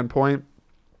choreography standpoint.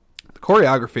 The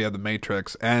choreography of The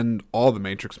Matrix and all the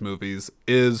Matrix movies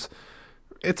it's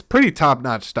pretty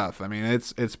top-notch stuff. I mean,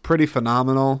 it's pretty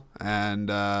phenomenal.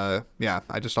 And I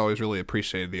just always really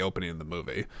appreciated the opening of the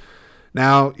movie.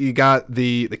 Now you got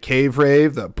the cave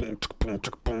rave, the boom, boom,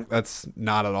 boom. That's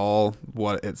not at all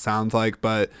what it sounds like,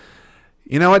 but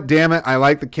you know what? Damn it, I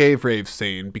like the cave rave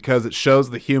scene because it shows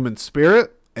the human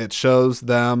spirit. It shows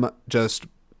them just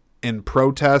in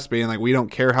protest, being like, we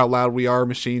don't care how loud we are,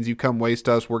 machines, you come waste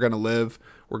us, we're going to live,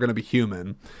 we're going to be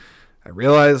human. I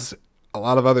realize a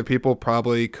lot of other people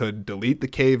probably could delete the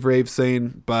cave rave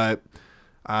scene, but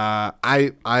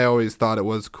I always thought it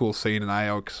was a cool scene, and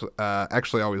I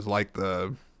actually always liked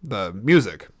the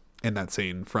music in that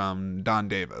scene from Don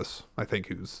Davis.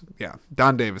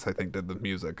 Don Davis, I think, did the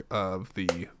music of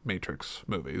the Matrix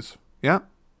movies. Yeah?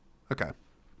 Okay.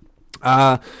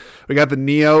 We got the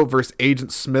Neo versus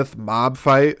Agent Smith mob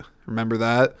fight. Remember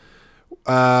that?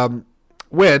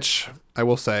 Which, I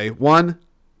will say, one,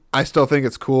 I still think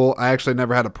it's cool. I actually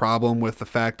never had a problem with the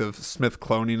fact of Smith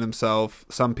cloning himself.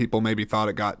 Some people maybe thought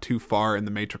it got too far in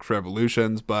the Matrix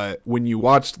Revolutions, but when you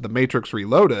watched The Matrix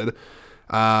Reloaded,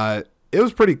 it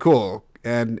was pretty cool.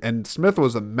 And Smith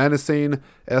was a menacing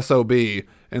SOB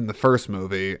in the first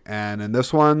movie, and in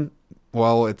this one,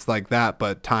 well, it's like that,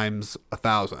 but times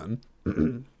 1,000.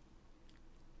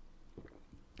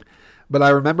 But I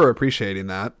remember appreciating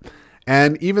that.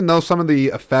 And even though some of the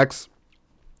effects,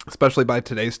 especially by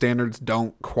today's standards,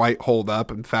 don't quite hold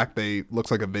up, in fact, they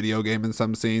looks like a video game in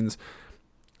some scenes,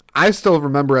 I still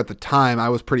remember at the time I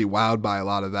was pretty wowed by a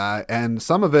lot of that. And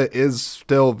some of it is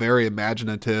still very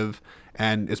imaginative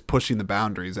and is pushing the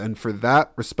boundaries. And for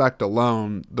that respect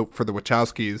alone, for the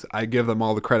Wachowskis, I give them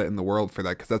all the credit in the world for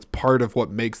that, because that's part of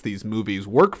what makes these movies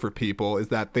work for people, is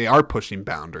that they are pushing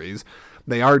boundaries.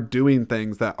 They are doing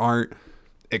things that aren't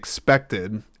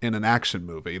expected in an action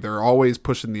movie. They're always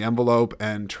pushing the envelope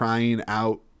and trying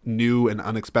out new and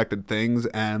unexpected things.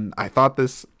 And I thought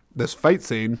this fight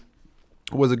scene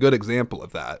was a good example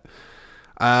of that.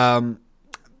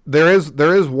 There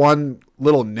is one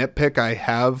little nitpick I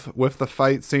have with the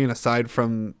fight scene, aside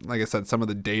from, like I said, some of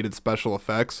the dated special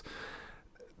effects.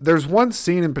 There's one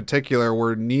scene in particular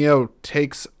where Neo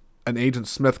takes an Agent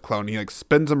Smith clone. He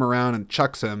spins him around and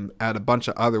chucks him at a bunch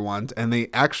of other ones, and they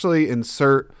actually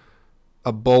insert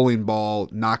a bowling ball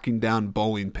knocking down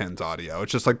bowling pins audio.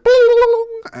 It's just like,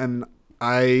 and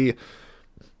that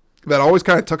always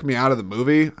kind of took me out of the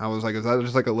movie. I was like, is that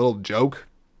just like a little joke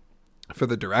for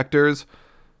the directors?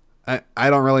 I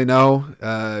don't really know.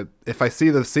 If I see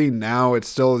the scene now,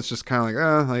 it's just kind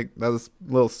of like that was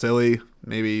a little silly.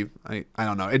 Maybe I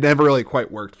don't know. It never really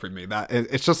quite worked for me.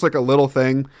 It's just like a little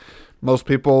thing. Most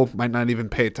people might not even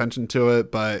pay attention to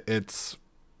it, but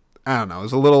I don't know. It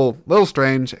was a little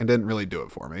strange and didn't really do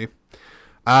it for me.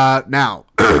 Now,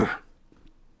 the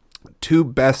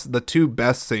two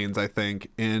best scenes I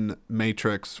think in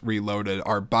Matrix Reloaded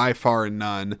are by far and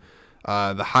none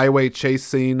the highway chase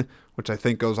scene, which I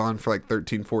think goes on for like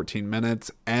 13-14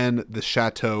 minutes, and the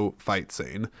chateau fight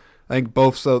scene. I think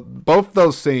both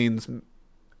those scenes,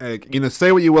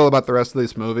 say what you will about the rest of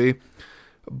this movie,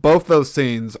 both those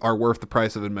scenes are worth the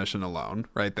price of admission alone,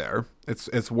 right there.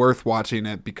 It's worth watching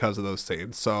it because of those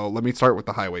scenes. So let me start with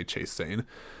the highway chase scene.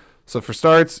 So for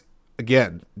starts,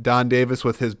 again, Don Davis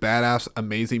with his badass,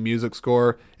 amazing music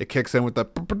score. It kicks in with the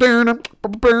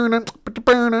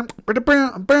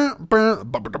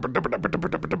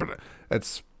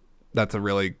that's a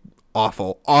really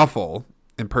awful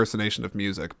impersonation of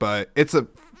music, but it's a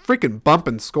freaking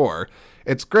bumping score.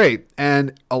 It's great,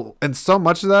 and so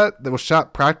much of that was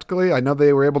shot practically. I know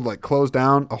they were able to close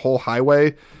down a whole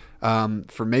highway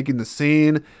for making the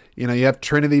scene. You have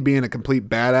Trinity being a complete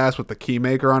badass with the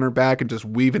keymaker on her back and just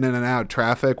weaving in and out of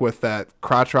traffic with that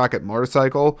crotch rocket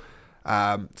motorcycle.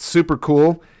 Super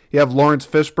cool. You have Laurence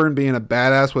Fishburne being a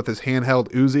badass with his handheld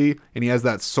Uzi, and he has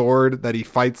that sword that he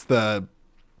fights the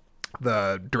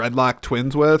dreadlock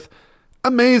twins with.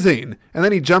 Amazing. And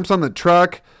then he jumps on the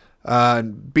truck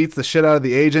and beats the shit out of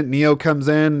the agent. Neo comes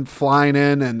in, flying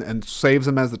in, and saves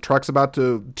him as the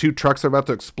two trucks are about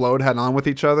to explode head on with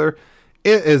each other.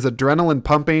 It is adrenaline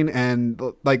pumping, and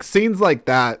scenes like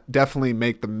that definitely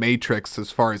make the Matrix,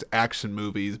 as far as action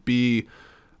movies, be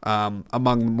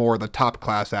among more the top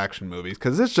class action movies,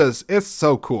 because it's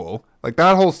so cool.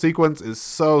 That whole sequence is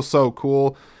so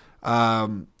cool.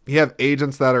 You have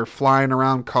agents that are flying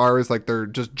around cars like they're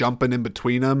just jumping in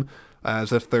between them,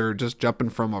 as if they're just jumping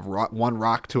from one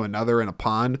rock to another in a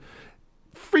pond.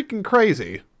 Freaking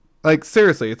crazy.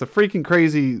 Seriously, it's a freaking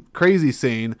crazy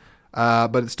scene.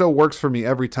 But it still works for me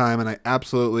every time, and I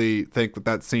absolutely think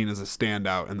that scene is a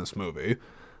standout in this movie.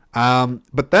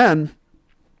 But then,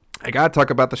 I gotta talk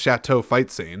about the chateau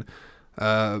fight scene.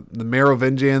 The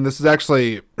Merovingian, this is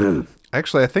actually,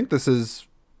 I think this is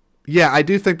Yeah, I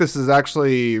do think this is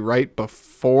actually right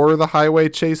before the highway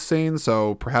chase scene,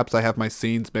 so perhaps I have my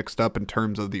scenes mixed up in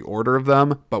terms of the order of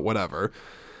them, but whatever.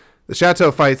 The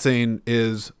chateau fight scene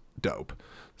is dope.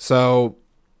 So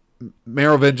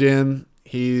Merovingian,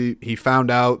 he found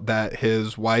out that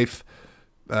his wife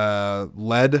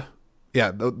led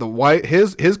the wife,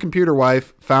 his computer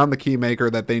wife found the key maker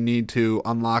that they need to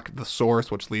unlock the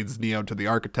source, which leads Neo to the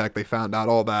architect. They found out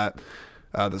all that.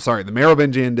 The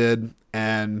Merovingian did,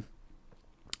 and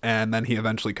then he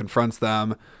eventually confronts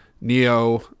them.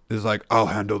 Neo is like, "I'll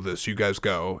handle this. You guys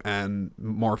go." And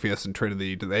Morpheus and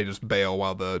Trinity, they just bail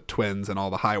while the twins and all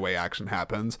the highway action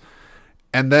happens.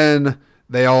 And then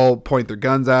they all point their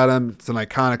guns at him. It's an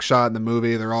iconic shot in the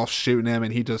movie. They're all shooting him,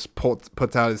 and he just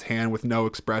puts out his hand with no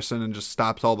expression and just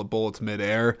stops all the bullets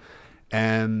midair.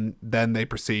 And then they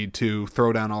proceed to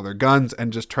throw down all their guns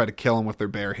and just try to kill him with their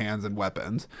bare hands and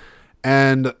weapons.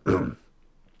 And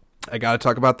I got to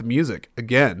talk about the music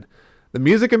again. The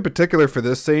music in particular for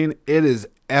this scene, it is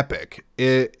epic.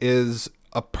 It is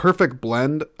a perfect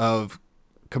blend of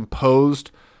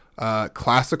composed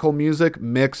classical music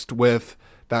mixed with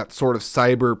that sort of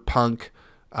cyberpunk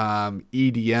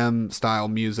EDM style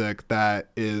music that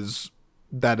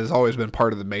has always been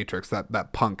part of the Matrix,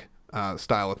 that punk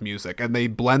style of music, and they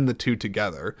blend the two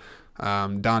together.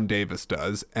 Don Davis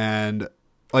does, and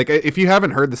like if you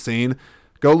haven't heard the scene,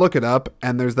 go look it up.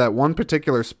 And there's that one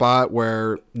particular spot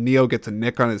where Neo gets a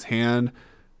nick on his hand.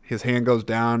 His hand goes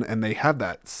down, and they have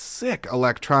that sick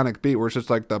electronic beat where it's just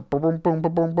like the boom boom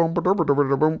boom boom boom boom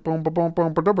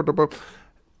boom.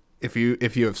 If you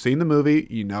have seen the movie,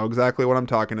 you know exactly what I'm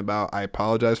talking about. I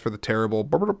apologize for the terrible.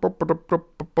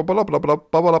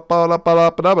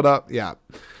 Yeah,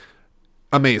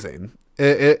 amazing.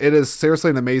 It is seriously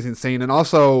an amazing scene, and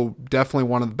also definitely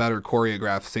one of the better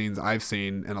choreographed scenes I've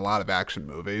seen in a lot of action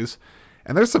movies.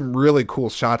 And there's some really cool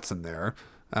shots in there.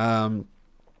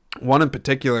 One in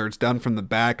particular, it's done from the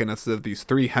back, and it's of these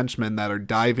three henchmen that are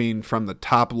diving from the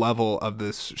top level of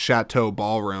this chateau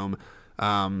ballroom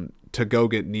to go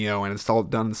get Neo, and it's all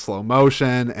done in slow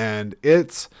motion, and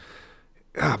it's,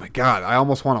 oh my god, I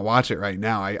almost want to watch it right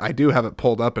now. I do have it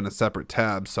pulled up in a separate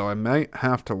tab, so I might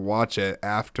have to watch it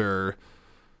after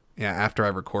I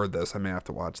record this. I may have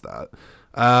to watch that.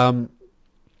 And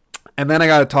then I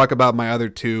got to talk about my other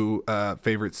two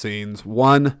favorite scenes.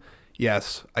 One,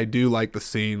 yes, I do like the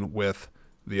scene with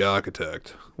the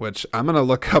architect, which I'm going to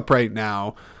look up right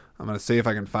now. I'm going to see if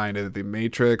I can find it. The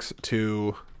Matrix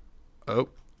 2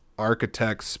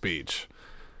 architect speech.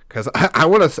 Because I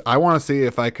want to see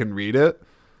if I can read it.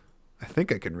 I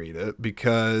think I can read it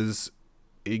because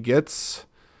he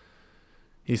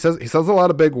says a lot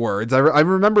of big words. I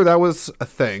remember that was a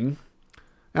thing.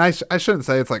 And I shouldn't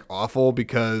say it's like awful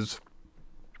because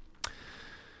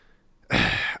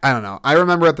I don't know. I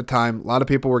remember at the time, a lot of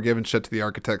people were giving shit to the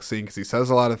architect scene because he says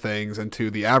a lot of things, and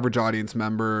to the average audience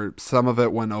member, some of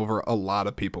it went over a lot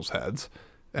of people's heads.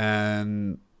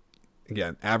 And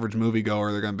again, average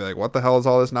moviegoer, they're going to be like, what the hell is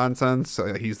all this nonsense?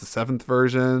 He's the seventh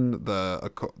version,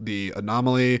 the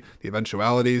anomaly, the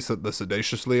eventualities, the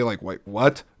sedaciously. Like, wait,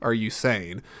 what are you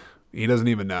saying? He doesn't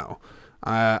even know.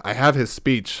 I have his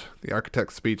speech, the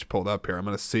architect's speech, pulled up here. I'm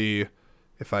going to see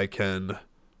if I can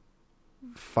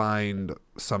find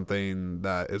something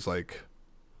that is like,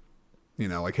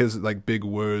 like his like big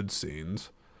word scenes.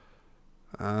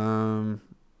 Let's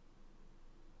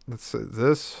see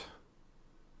this.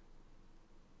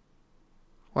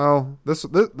 Well, this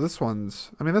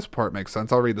one's, this part makes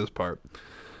sense. I'll read this part.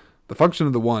 The function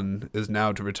of the one is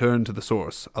now to return to the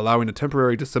source, allowing a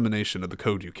temporary dissemination of the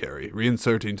code you carry,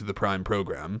 reinserting to the prime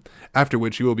program, after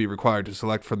which you will be required to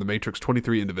select from the Matrix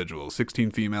 23 individuals,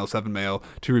 16 female, 7 male,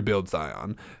 to rebuild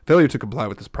Zion. Failure to comply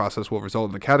with this process will result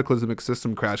in a cataclysmic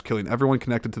system crash killing everyone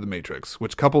connected to the Matrix,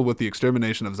 which coupled with the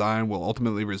extermination of Zion will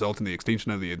ultimately result in the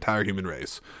extinction of the entire human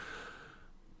race.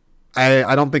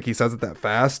 I don't think he says it that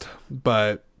fast,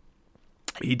 but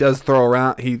he does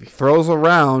throws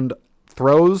around a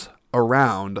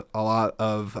lot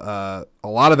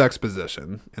of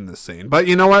exposition in this scene. But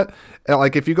you know what?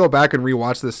 Like, if you go back and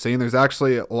rewatch this scene, there's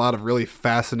actually a lot of really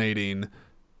fascinating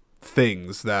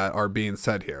things that are being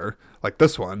said here. Like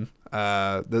this one.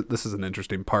 This is an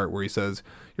interesting part where he says,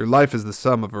 your life is the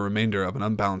sum of a remainder of an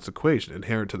unbalanced equation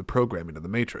inherent to the programming of the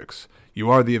Matrix. You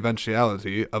are the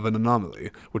eventuality of an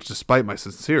anomaly, which despite my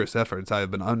sincerest efforts I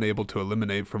have been unable to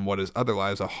eliminate from what is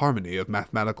otherwise a harmony of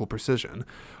mathematical precision.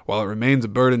 While it remains a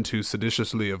burden to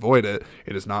seditiously avoid it,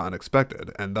 it is not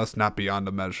unexpected, and thus not beyond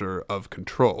a measure of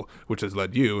control, which has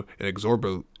led you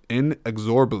inexorably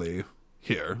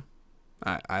here.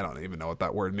 I don't even know what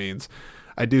that word means.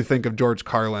 I do think of George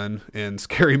Carlin in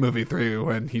Scary Movie 3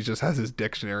 when he just has his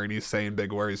dictionary and he's saying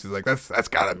big words. He's like, that's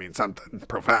gotta mean something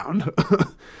profound.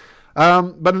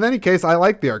 But in any case, I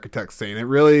like the architect scene.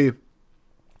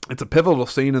 It's a pivotal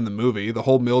scene in the movie. The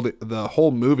whole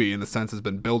movie, in a sense, has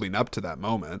been building up to that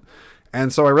moment.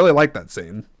 And so I really like that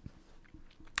scene.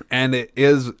 And it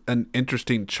is an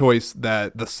interesting choice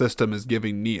that the system is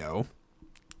giving Neo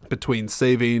between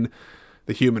saving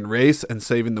the human race and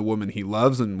saving the woman he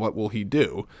loves, and what will he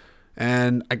do?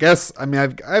 And I guess,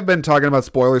 I've been talking about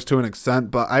spoilers to an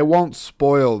extent, but I won't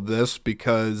spoil this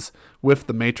because with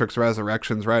the Matrix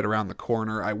Resurrections right around the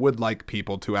corner, I would like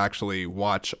people to actually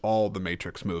watch all the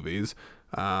Matrix movies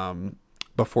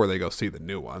before they go see the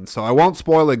new one. So I won't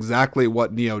spoil exactly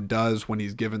what Neo does when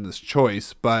he's given this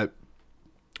choice, but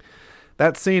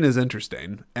that scene is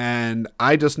interesting, and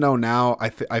I just know now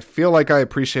I feel like I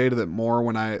appreciated it more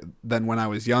than when I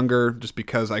was younger, just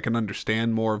because I can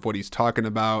understand more of what he's talking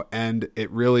about, and it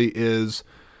really is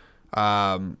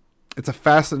it's a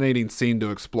fascinating scene to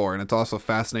explore, and it's also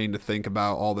fascinating to think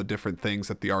about all the different things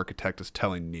that the architect is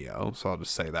telling Neo, so I'll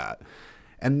just say that.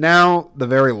 And now the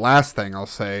very last thing I'll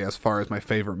say as far as my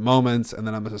favorite moments, and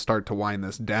then I'm going to start to wind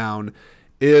this down,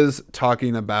 is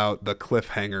talking about the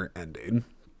cliffhanger ending.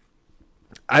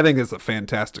 I think it's a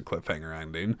fantastic cliffhanger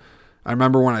ending. I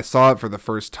remember when I saw it for the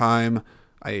first time,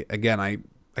 I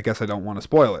guess I don't want to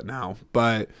spoil it now,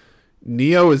 but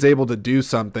Neo is able to do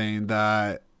something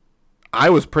that I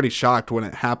was pretty shocked when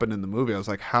it happened in the movie. I was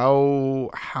like, how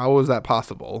is that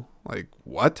possible? Like,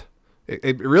 what?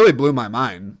 It really blew my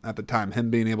mind at the time, him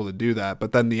being able to do that.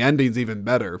 But then the ending's even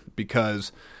better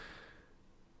because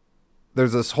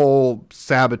there's this whole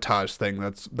sabotage thing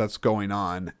that's going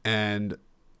on, and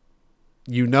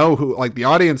you know who, like, the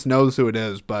audience knows who it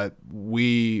is, but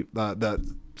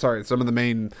some of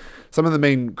the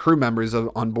main crew members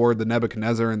on board the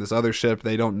Nebuchadnezzar and this other ship,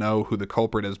 they don't know who the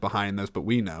culprit is behind this, but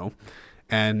we know.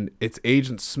 And it's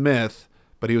Agent Smith,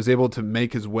 but he was able to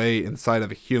make his way inside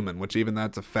of a human, which even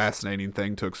that's a fascinating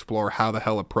thing to explore, how the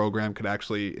hell a program could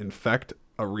actually infect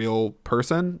a real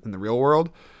person in the real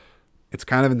world. It's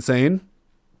kind of insane,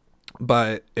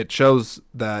 but it shows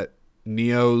that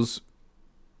Neo's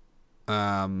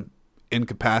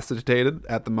incapacitated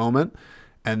at the moment,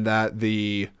 and that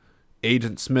the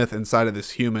Agent Smith inside of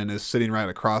this human is sitting right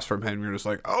across from him. You're just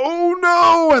like, oh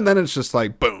no, and then it's just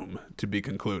like boom, to be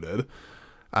concluded.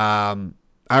 I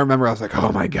remember I was like,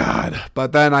 oh my god,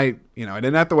 but then I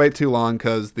didn't have to wait too long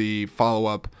because the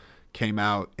follow-up came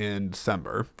out in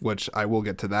December, which I will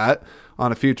get to that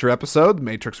on a future episode,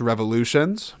 Matrix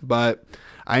Revolutions. But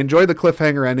I enjoyed the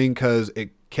cliffhanger ending because it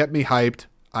kept me hyped.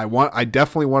 I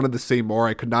definitely wanted to see more.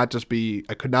 I could not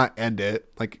end it.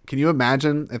 Like, can you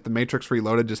imagine if the Matrix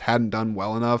Reloaded just hadn't done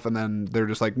well enough and then they're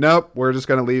just like, nope, we're just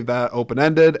going to leave that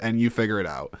open-ended and you figure it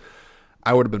out?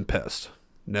 I would have been pissed.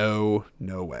 No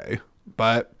way.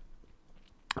 But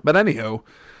anywho,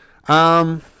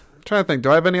 trying to think,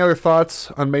 do I have any other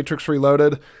thoughts on Matrix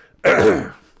Reloaded?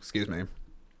 Excuse me.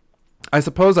 I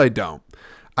suppose I don't.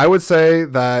 I would say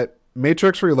that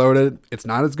Matrix Reloaded, it's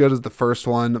not as good as the first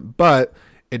one, but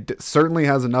it certainly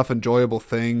has enough enjoyable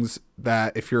things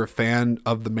that if you're a fan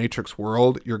of the Matrix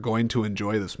world, you're going to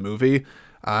enjoy this movie.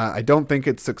 I don't think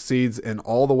it succeeds in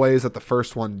all the ways that the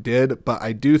first one did, but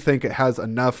I do think it has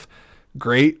enough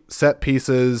great set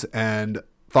pieces and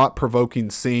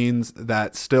thought-provoking scenes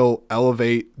that still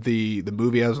elevate the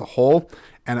movie as a whole,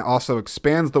 and it also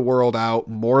expands the world out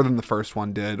more than the first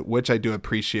one did, which I do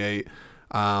appreciate.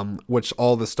 Which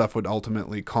all this stuff would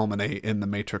ultimately culminate in the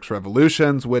Matrix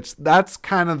Revolutions, which that's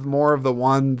kind of more of the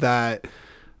one that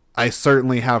I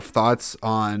certainly have thoughts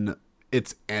on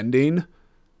its ending.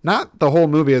 Not the whole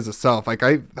movie as itself. Like,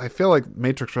 I feel like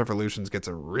Matrix Revolutions gets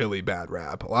a really bad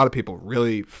rap. A lot of people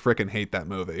really freaking hate that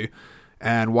movie.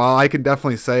 And while I can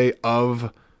definitely say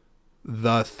of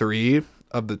the three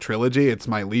of the trilogy, it's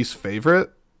my least favorite.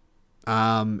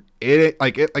 Look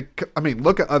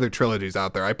at other trilogies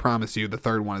out there. I promise you the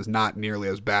third one is not nearly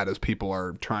as bad as people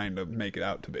are trying to make it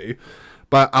out to be.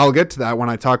 But I'll get to that when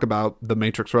I talk about the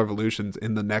Matrix Revolutions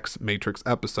in the next Matrix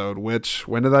episode, which,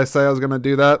 when did I say I was going to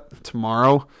do that?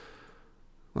 Tomorrow?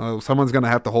 Well, someone's going to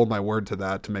have to hold my word to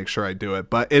that to make sure I do it.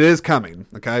 But it is coming,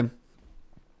 okay? At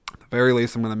the very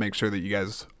least, I'm going to make sure that you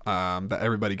guys, that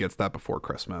everybody gets that before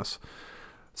Christmas.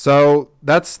 So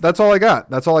that's all I got.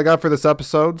 That's all I got for this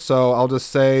episode. So I'll just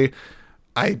say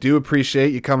I do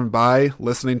appreciate you coming by,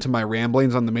 listening to my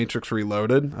ramblings on the Matrix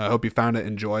Reloaded. I hope you found it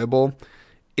enjoyable.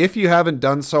 If you haven't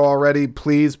done so already,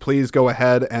 please go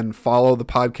ahead and follow the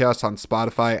podcast on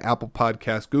Spotify, Apple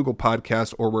Podcasts, Google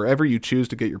Podcasts, or wherever you choose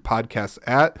to get your podcasts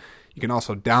at. You You can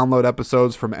also download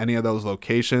episodes from any of those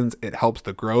locations. It helps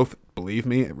the growth. Believe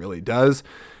me, it really does.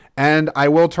 And I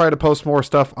will try to post more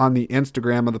stuff on the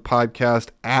Instagram of the podcast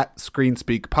at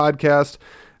ScreenSpeak Podcast.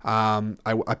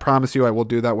 I promise you I will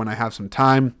do that when I have some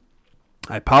time.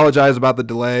 I apologize about the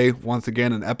delay once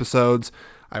again in episodes.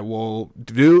 I'm going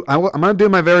to do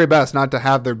my very best not to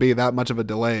have there be that much of a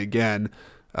delay again,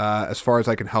 as far as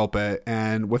I can help it.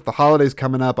 And with the holidays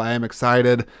coming up, I am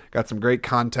excited. Got some great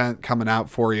content coming out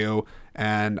for you.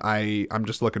 And I'm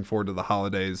just looking forward to the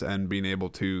holidays and being able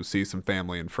to see some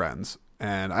family and friends.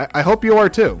 And I hope you are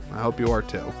too.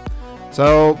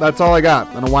 So that's all I got.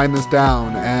 I'm going to wind this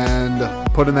down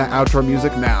and put in that outro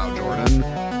music now, Jordan.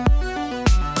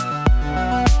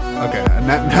 Okay,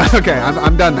 okay,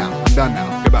 I'm done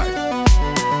now. Goodbye.